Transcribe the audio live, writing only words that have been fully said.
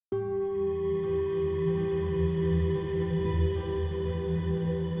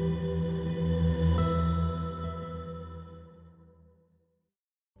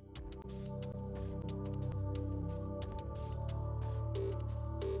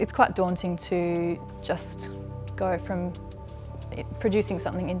It's quite daunting to just go from producing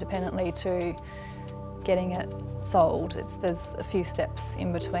something independently to getting it sold. There's a few steps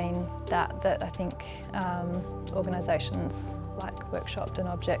in between that I think organisations like Workshopped and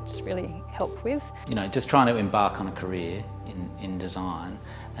Object really help with. You know, just trying to embark on a career in design,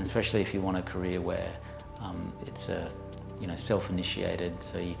 and especially if you want a career where it's self-initiated,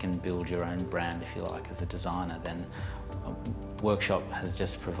 so you can build your own brand, if you like, as a designer, then Workshop has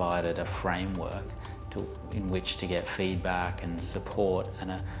just provided a framework in which to get feedback and support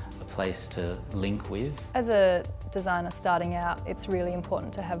and a place to link with. As a designer starting out, it's really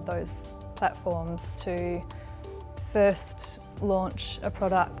important to have those platforms to first launch a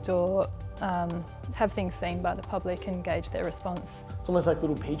product or have things seen by the public and gauge their response. It's almost like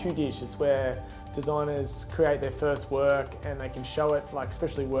little petri dish. It's where designers create their first work and they can show it, like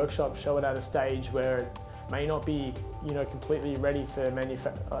especially Workshop, show it at a stage where it may not be, completely ready for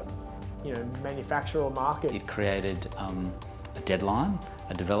manufacture or market. It created a deadline,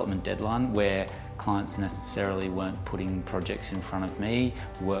 a development deadline, where clients necessarily weren't putting projects in front of me.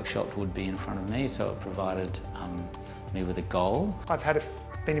 Workshop would be in front of me, so it provided me with a goal. I've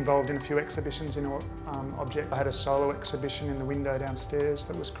been involved in a few exhibitions in Object. I had a solo exhibition in the window downstairs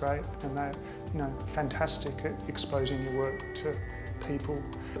that was great, and they're fantastic at exposing your work to people.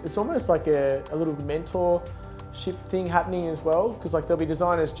 It's almost like a little mentorship thing happening as well, because there'll be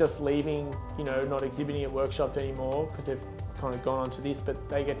designers just leaving, not exhibiting at Workshopped anymore because they've kind of gone on to this, but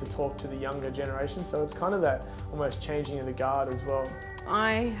they get to talk to the younger generation, so it's kind of that almost changing of the guard as well.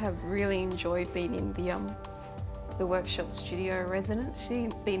 I have really enjoyed being in the Workshop studio residency,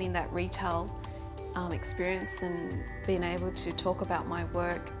 being in that retail experience and being able to talk about my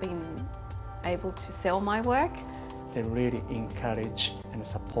work, being able to sell my work. They really encourage and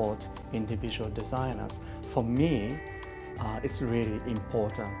support individual designers. For me, it's really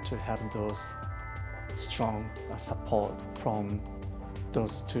important to have those strong support from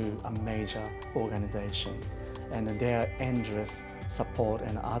those two major organizations, and their endless support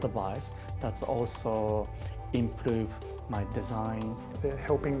and advice that's also improve my design. They're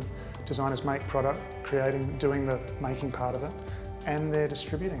helping designers make product, doing the making part of it, and they're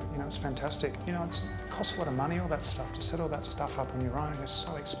distributing. It's fantastic. It costs a lot of money, all that stuff. To set all that stuff up on your own is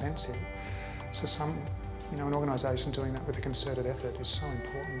so expensive. So an organisation doing that with a concerted effort is so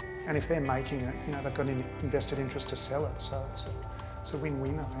important. And if they're making it, they've got an invested interest to sell it. So it's a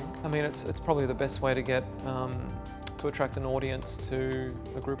win-win, I think. I mean, it's probably the best way to get to attract an audience to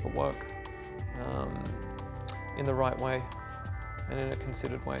a group of work in the right way and in a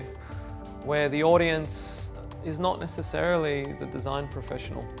considered way, where the audience is not necessarily the design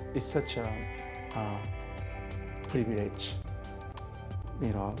professional. It's such a privilege,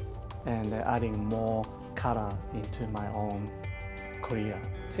 and adding more color into my own career.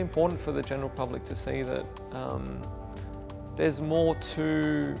 It's important for the general public to see that there's more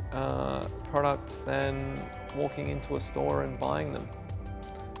to products than walking into a store and buying them.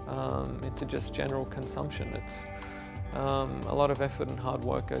 Into just general consumption. It's a lot of effort and hard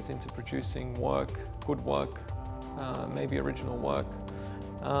work goes into producing work, good work, maybe original work,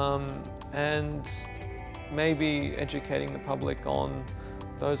 and maybe educating the public on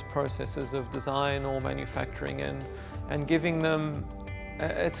those processes of design or manufacturing, and giving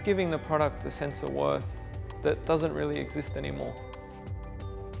the product a sense of worth that doesn't really exist anymore.